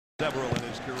Several in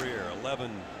his career.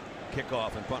 11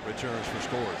 kickoff and punt returns for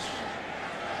scores.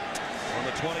 On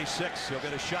the 26, he'll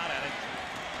get a shot at it.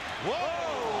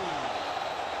 Whoa!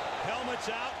 Helmet's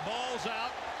out, ball's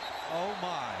out. Oh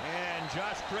my. And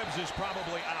Josh Cribbs is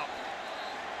probably out.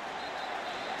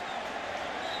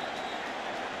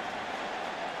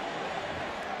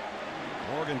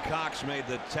 Morgan Cox made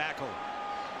the tackle.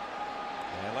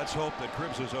 And let's hope that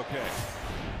Cribbs is okay.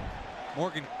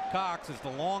 Morgan Cox is the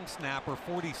long snapper,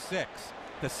 46.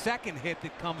 The second hit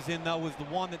that comes in, though, is the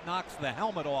one that knocks the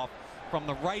helmet off from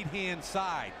the right-hand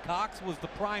side. Cox was the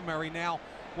primary. Now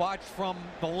watch from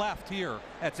the left here.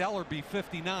 That's Ellerbe,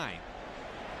 59.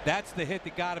 That's the hit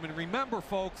that got him. And remember,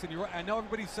 folks, and I know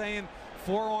everybody's saying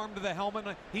forearm to the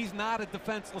helmet. He's not a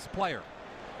defenseless player.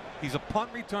 He's a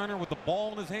punt returner with the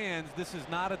ball in his hands. This is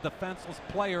not a defenseless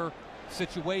player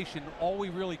situation. All we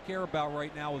really care about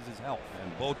right now is his health.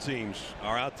 And both teams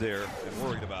are out there and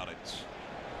worried about it.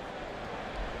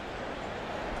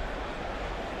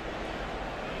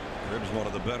 Cribbs, one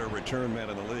of the better return men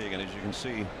in the league, and as you can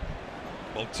see,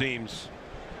 both teams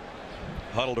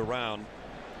huddled around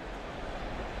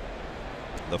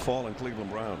the fallen Cleveland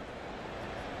Brown.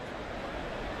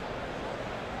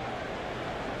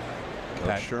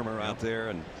 Coach Shurmur out there,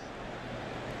 and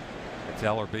it's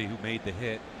Ellerbe who made the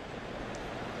hit.